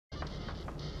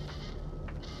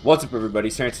What's up,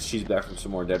 everybody? Sarence, she's back from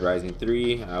some more Dead Rising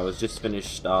 3. I was just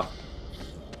finished off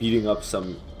beating up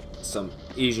some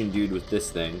Asian dude with this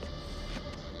thing.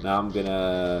 Now I'm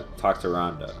gonna talk to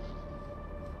Rhonda.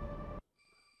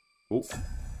 Oh,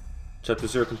 chapter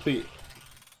 0 complete.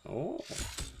 Oh.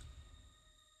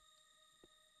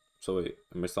 So wait,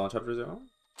 am I still on chapter 0?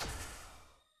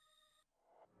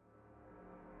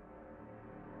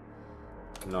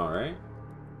 No, right?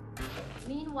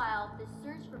 Meanwhile, the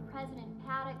search for President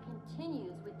Paddock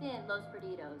continues within Los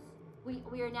Perdidos.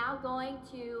 We are now going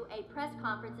to a press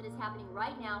conference that is happening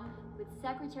right now with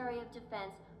Secretary of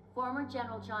Defense, former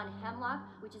General John Hemlock,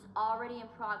 which is already in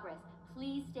progress.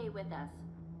 Please stay with us.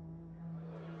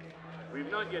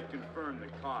 We've not yet confirmed the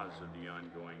cause of the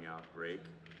ongoing outbreak,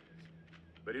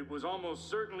 but it was almost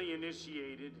certainly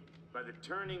initiated by the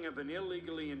turning of an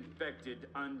illegally infected,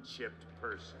 unchipped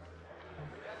person.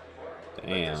 Damn.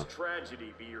 Let this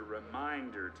tragedy be a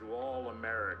reminder to all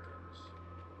Americans.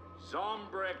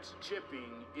 Zombrex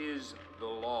chipping is the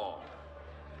law.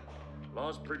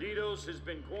 Los Perdidos has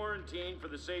been quarantined for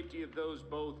the safety of those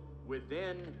both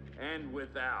within and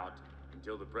without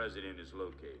until the president is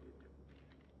located.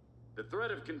 The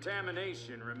threat of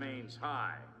contamination remains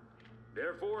high.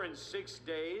 Therefore, in 6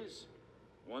 days,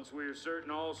 once we are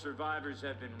certain all survivors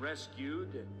have been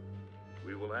rescued,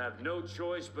 we will have no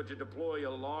choice but to deploy a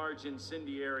large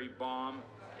incendiary bomb,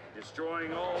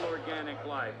 destroying all organic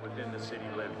life within the city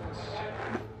limits.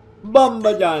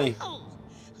 Bumba Johnny!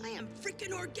 I am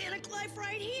freaking organic life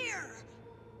right here!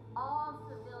 All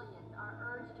civilians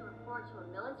are urged to report to a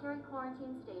military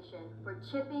quarantine station for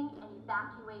chipping and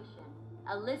evacuation.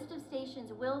 A list of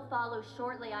stations will follow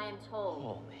shortly, I am told.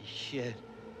 Holy shit.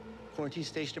 Quarantine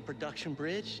station at Production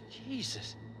Bridge?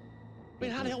 Jesus. I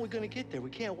mean, how the hell are we gonna get there?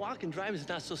 We can't walk and drive is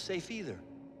not so safe either.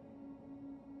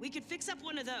 We could fix up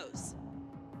one of those.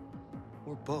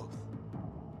 Or both.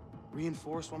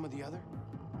 Reinforce one with the other?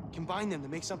 Combine them to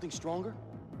make something stronger?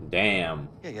 Damn.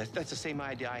 Yeah, that's the same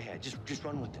idea I had. Just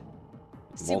run with it.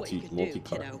 See what you can do,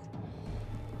 Multi-car. kiddo.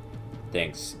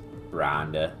 Thanks,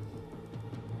 Rhonda.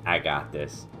 I got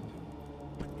this.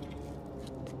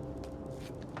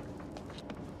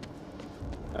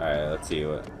 Alright, let's see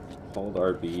what. Hold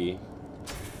RB.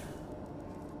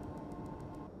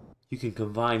 You can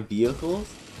combine vehicles?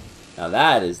 Now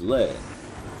that is lit.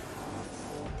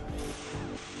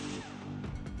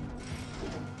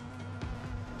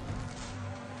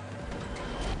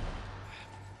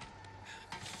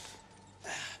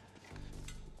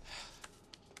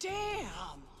 Damn,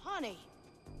 honey.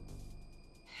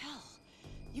 Hell,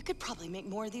 you could probably make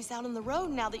more of these out on the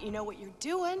road now that you know what you're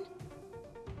doing.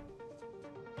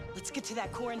 Let's get to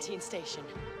that quarantine station.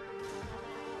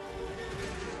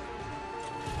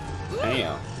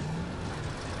 Damn.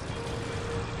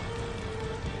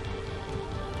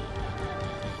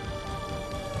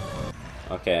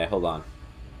 Okay, hold on.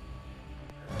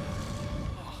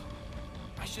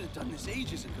 I should have done this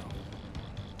ages ago.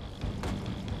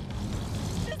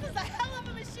 This is a hell of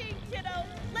a machine, kiddo.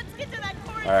 Let's get to that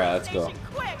quarantine Alright, let's go. station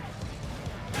quick.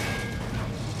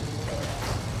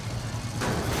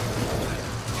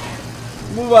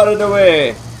 Move out of the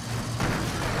way!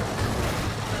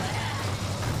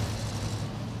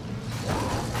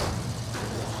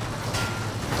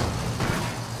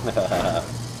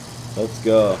 Let's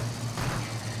go.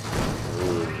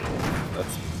 Ooh,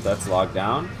 that's locked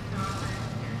down.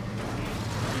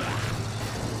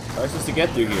 How are we supposed to get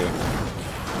through here?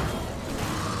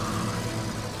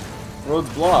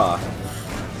 Road's blocked.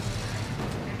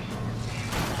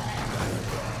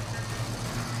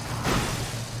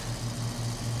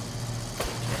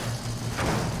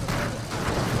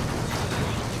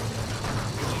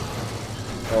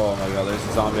 Oh my god, there's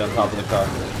a zombie on top of the car.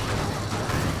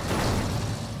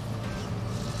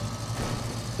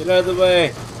 Get out of the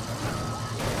way!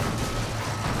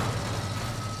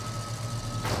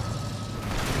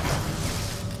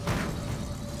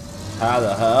 How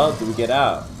the hell do we get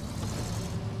out?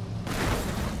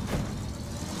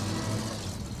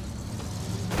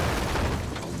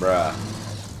 Bruh.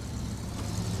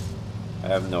 I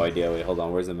have no idea. Wait, hold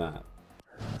on. Where's the map?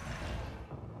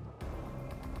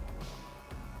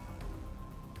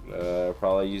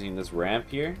 Probably using this ramp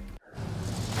here.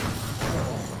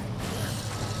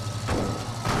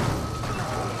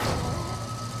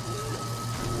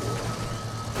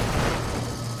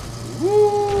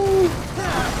 Woo!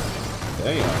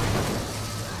 Damn.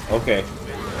 Okay.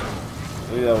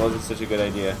 Maybe that wasn't such a good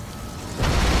idea.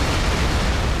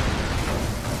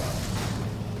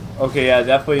 Okay, yeah,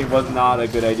 definitely was not a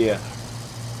good idea.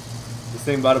 This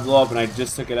thing about to blow up and I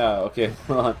just took it out. Okay,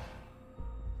 hold on.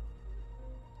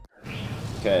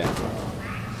 Okay.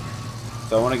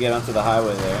 So I want to get onto the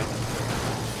highway there.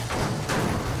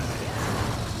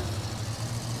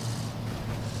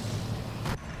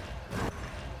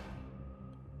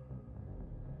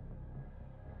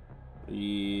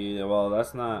 Yeah, well,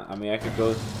 that's not. I mean, I could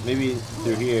go maybe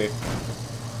through here.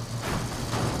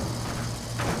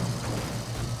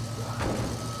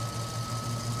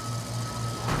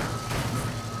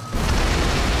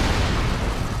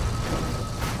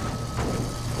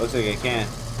 Looks like I can.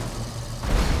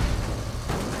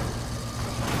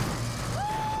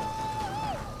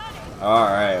 All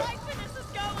right.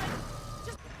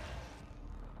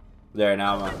 There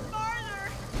now, man.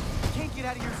 Can't get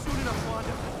out of here soon enough, Wanda.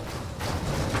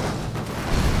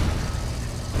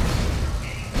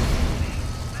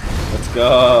 Let's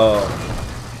go.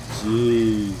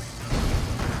 Jeez.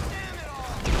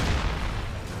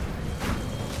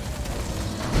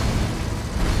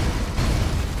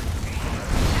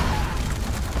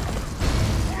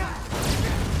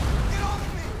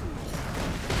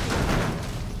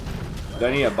 Do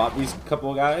I need to bop these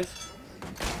couple guys?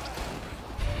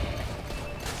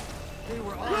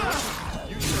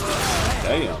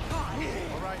 Damn.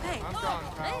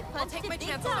 I'll take my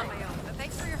chances on my own, but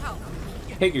thanks for your help.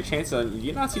 Take your chance on.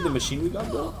 You not see the machine we got,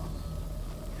 bro?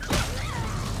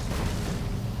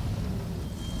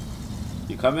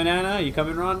 You coming, Anna? You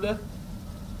coming, Rhonda?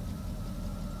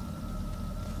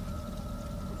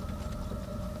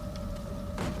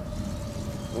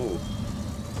 Oh.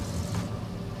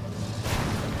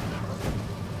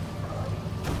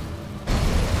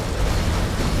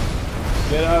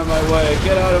 Get out of my way!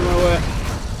 Get out of my way!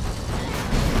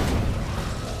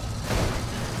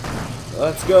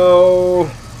 Let's go!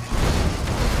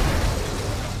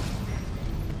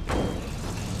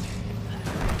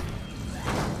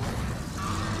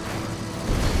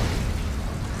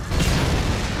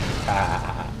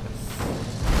 Ah.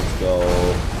 Let's go.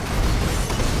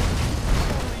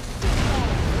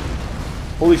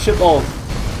 Holy shit balls!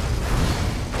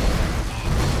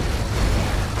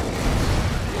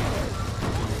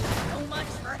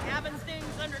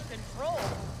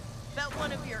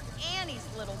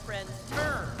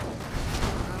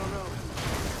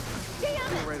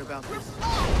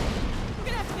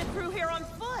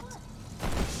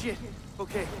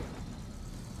 Okay.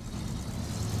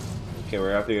 Okay,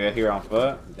 we're have to get here on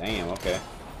foot? Damn, okay.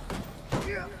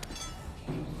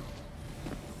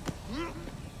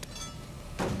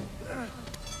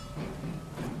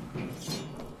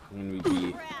 And we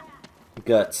be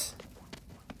guts.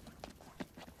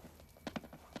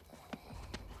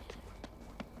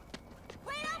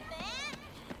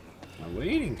 I'm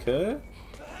waiting, cuz.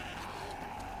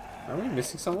 Are we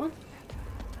missing someone?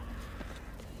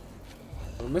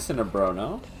 We're missing a bro,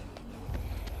 no?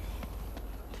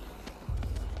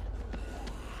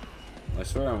 I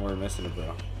swear we're missing a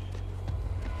bro.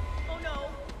 Oh no,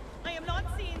 I am not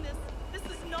seeing this. This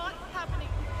is not happening.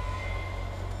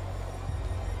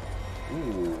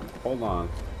 Ooh, hold on.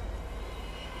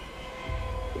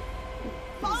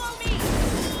 Follow me!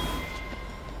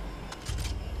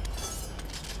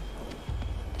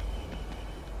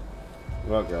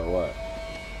 What, girl, what?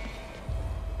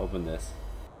 Open this.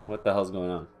 What the hell's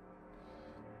going on?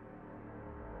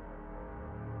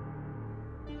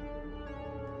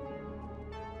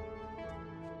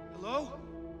 Hello?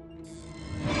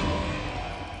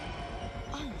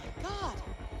 Oh my god!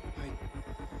 I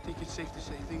think it's safe to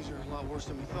say things are a lot worse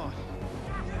than we thought. What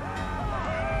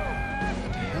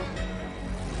the hell?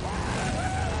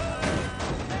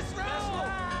 Let's roll!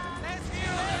 Let's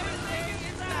hear everything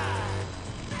inside!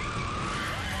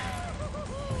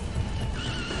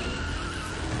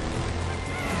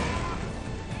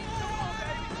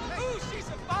 Ooh, she's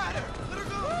a fighter! Let her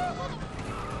go!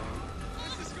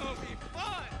 This is gonna be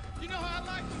fun! You know how I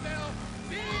like to now.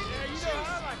 Big, yeah, you know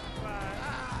how I like to fight.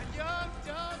 Ah, young,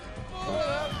 dumb, full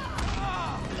of...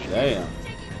 Ah! Damn.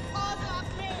 Take your paws off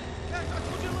me! I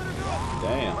told you to let her go!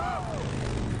 Damn.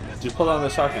 Just pull on the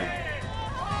shotgun.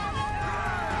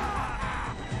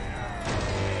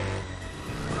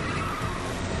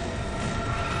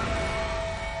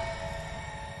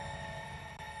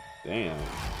 Damn.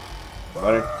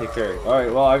 Better take care.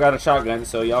 Alright, well, I got a shotgun,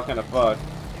 so y'all kind of fuck.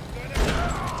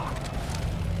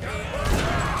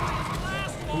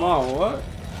 Come on, what?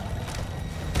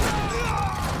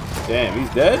 Damn, he's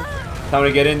dead? Time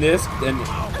to get in this and...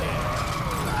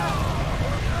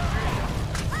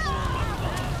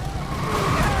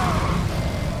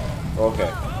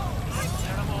 Okay.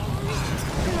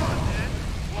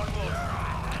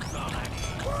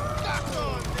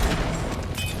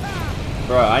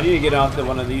 Bro, I need to get off to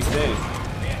one of these things.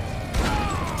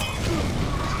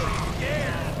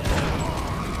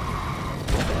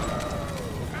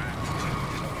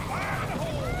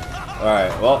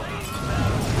 Alright, well.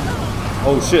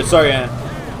 Oh shit, sorry, Anna.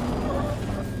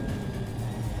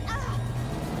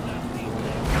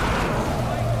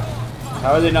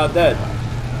 How are they not dead?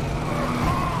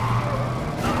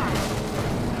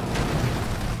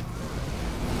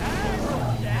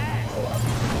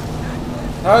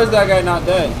 How is that guy not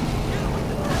dead?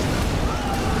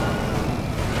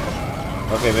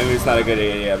 Okay, maybe it's not a good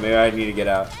idea. Maybe I need to get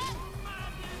out.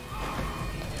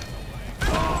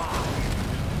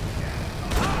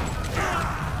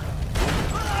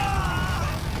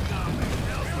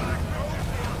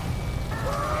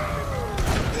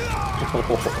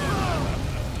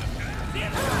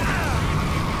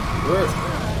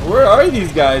 Where are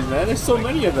these guys, man? There's so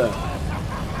many of them.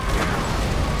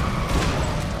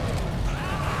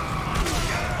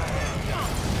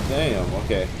 Damn,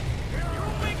 okay.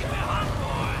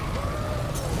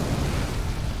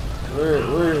 Where?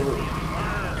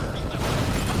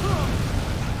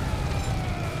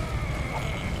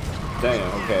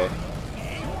 Damn, okay.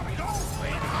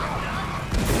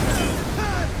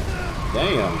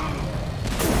 Damn.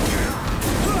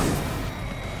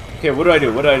 Okay, what do I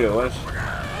do? What do I do? What?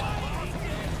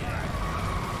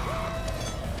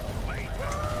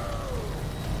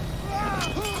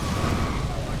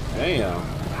 Damn.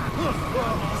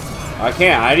 I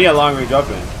can't. I need a long range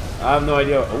weapon. I have no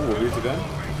idea. Oh, here's the gun.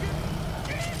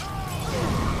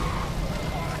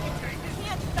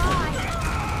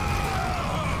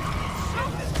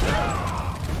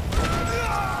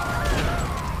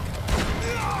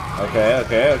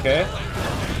 Okay.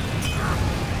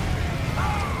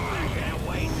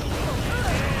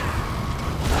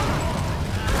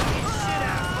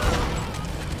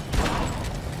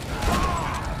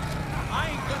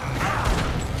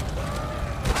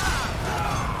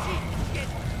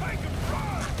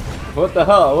 What the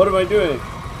hell? What am I doing?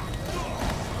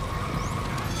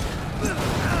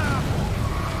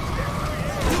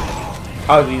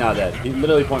 How is he not dead? He's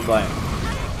literally point blank.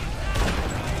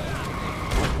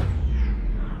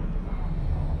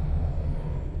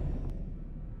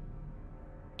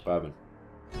 What happened?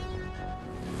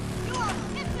 You are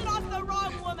pissing off the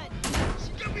wrong woman!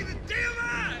 She got me the damn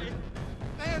eye!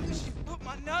 Man, did she put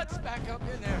my nuts back up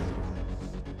in there?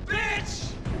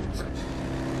 Bitch!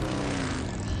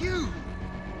 You!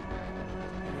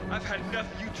 I've had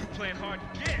enough of you two playing hard to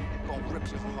get. Gonna rip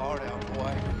your heart out,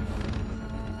 boy.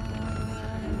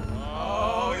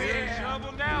 Oh, you're in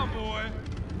trouble now, boy.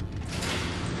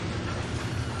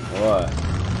 What?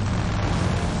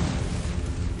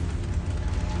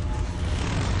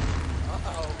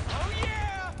 Oh,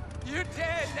 yeah! You're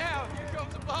dead now. Here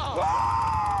comes the bomb.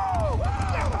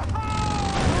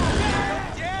 You're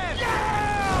dead!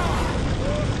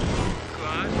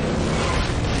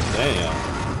 Damn.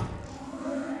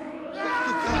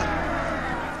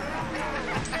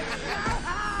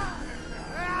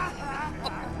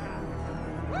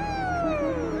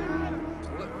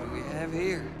 What do we have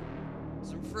here?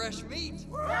 Some fresh meat.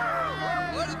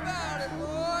 What about it,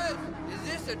 boys? Is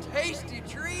this a tasty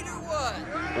treat or what?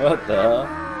 What the hell?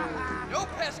 No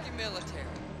pesky military.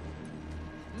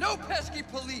 No pesky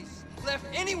police left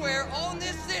anywhere on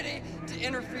this city to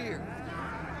interfere.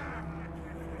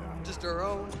 Just our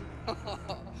own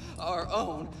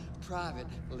private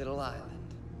little island.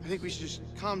 I think we should just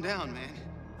calm down, man.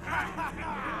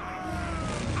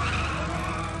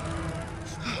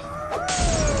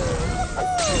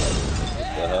 What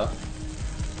the hell?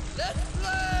 Let's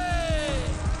play!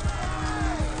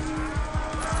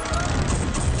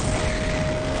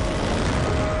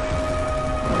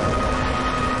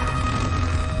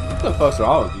 What the fuck's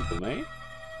wrong with people, man?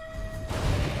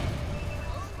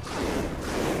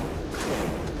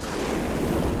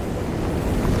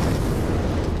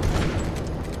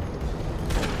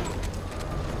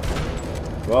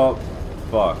 Well,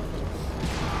 fuck.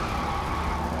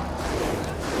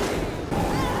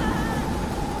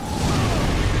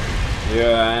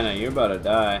 Yeah, Anna, you're about to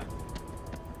die.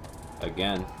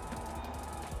 Again.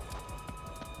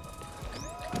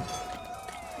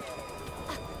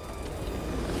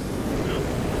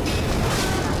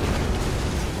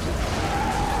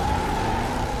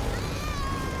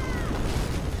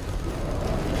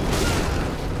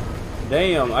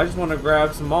 Damn, I just want to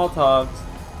grab some Molotovs.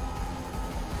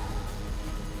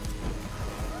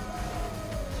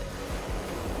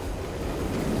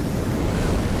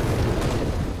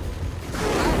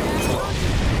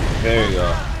 There you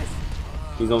go.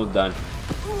 He's almost done.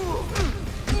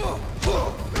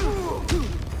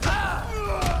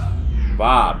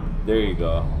 Bob. There you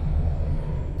go.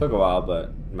 Took a while,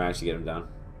 but managed to get him down.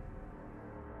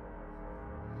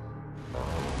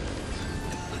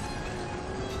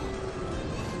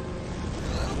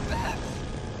 Little bastard.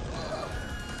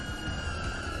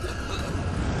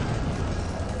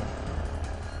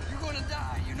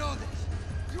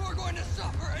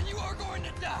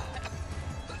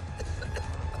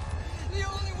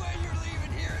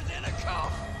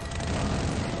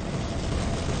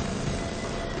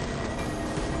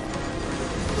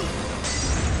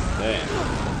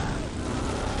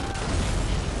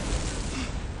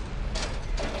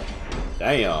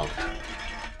 Damn.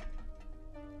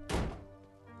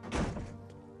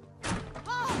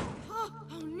 Oh,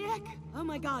 Nick! Oh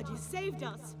my God, you saved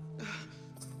us.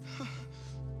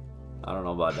 I don't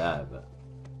know about that, but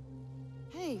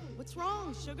Hey, what's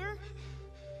wrong, sugar?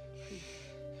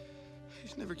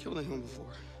 He's never killed anyone before.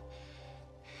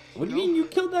 what do you mean you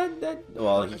killed that?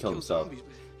 Well, he I've killed himself. Zombies,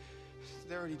 but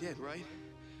they're already dead, right?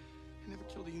 I never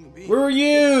killed a human being. Where were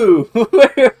you?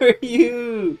 Where were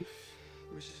you?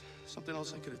 There was something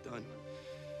else I could have done.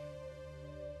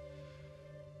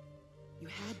 You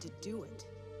had to do it.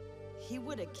 He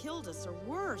would have killed us or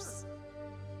worse.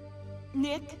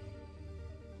 Nick,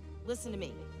 listen to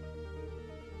me.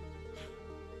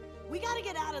 We gotta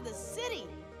get out of the city.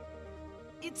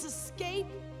 It's escape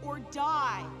or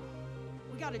die.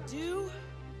 We gotta do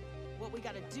what we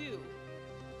gotta do.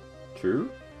 True.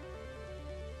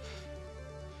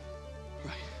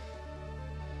 Right.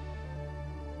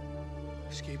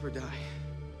 Escape or die.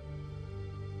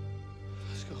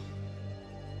 Let's go.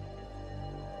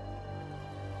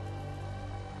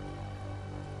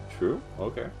 True.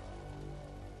 Okay.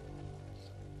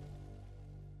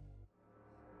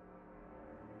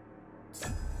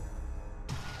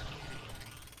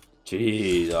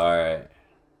 Jeez. All right.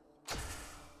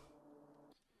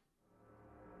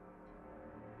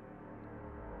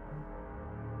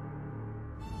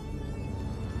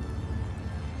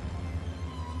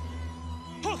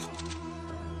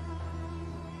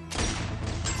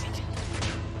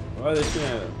 Why are they shooting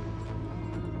at him?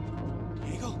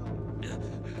 Diego?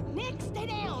 Nick, stay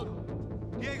down!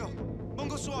 Diego,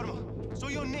 pongo su arma. Soy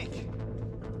yo, Nick.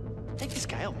 Take this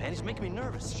guy out, man. He's making me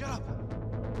nervous. Shut up.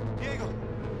 Diego,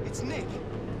 it's Nick.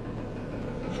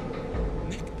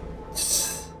 Nick.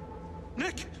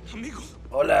 Nick, amigo.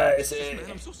 Hola, ese.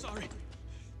 Man, I'm so sorry.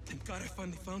 Thank God I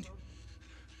finally found you.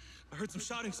 I heard some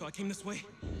shouting, so I came this way.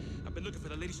 I've been looking for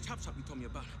the lady's chop shop you told me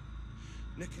about.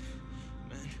 Nick,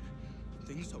 man,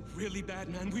 things are really bad,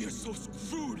 man. We are so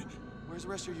screwed. Where's the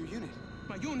rest of your unit?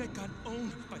 My unit got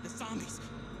owned by the zombies.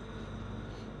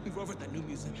 We were over at that new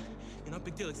museum, in our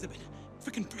big deal exhibit.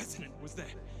 Freaking president was there.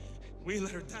 We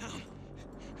let her down.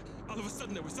 All of a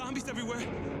sudden, there were zombies everywhere.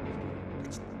 I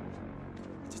just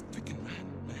freaking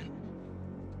ran, man.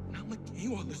 Now I'm like,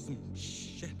 AWOL, there's some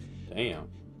shit. Damn.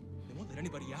 They won't let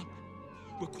anybody out.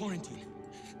 We're quarantined.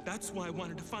 That's why I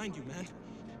wanted to find you, man.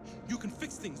 You can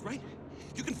fix things, right?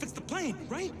 You can fix the plane,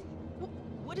 right?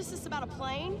 What is this about a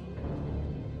plane?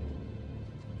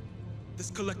 This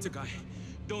collector guy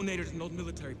donated an old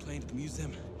military plane to the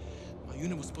museum. My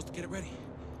unit was supposed to get it ready.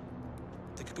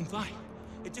 Think it can fly.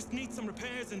 It just needs some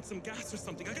repairs and some gas or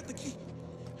something. I got the key.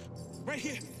 Right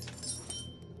here.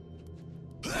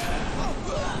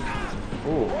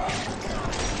 Oh.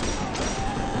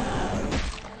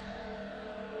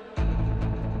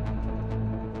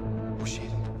 Oh, shit.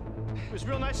 It was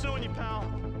real nice knowing you, pal.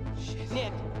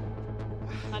 Nick,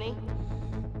 honey,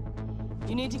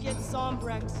 you need to get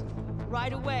Zombrex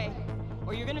right away,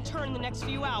 or you're gonna turn in the next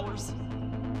few hours.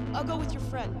 I'll go with your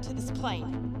friend to this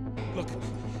plane. Look,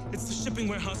 it's the shipping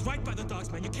warehouse right by the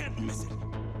docks, man. You can't miss it.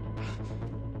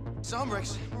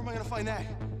 Zombrex, where am I gonna find that?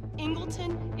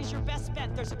 Ingleton is your best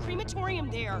bet. There's a crematorium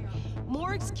there.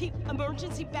 Morgues keep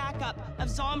emergency backup of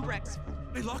Zombrex.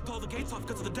 They locked all the gates off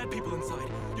because of the dead people inside.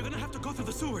 You're gonna have to go through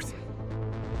the sewers.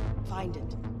 Find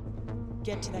it.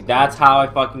 Get to that. That's how I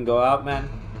fucking go out, man.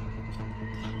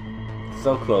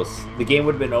 So close. The game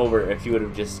would have been over if you would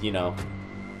have just, you know,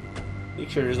 make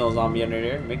sure there's no zombie under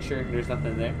there. Make sure there's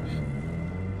nothing there.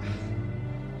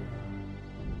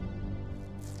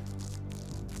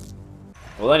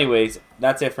 Well, anyways,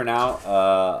 that's it for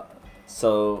now.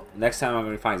 So next time I'm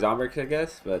gonna find Zombie, I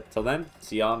guess. But till then,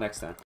 see y'all next time.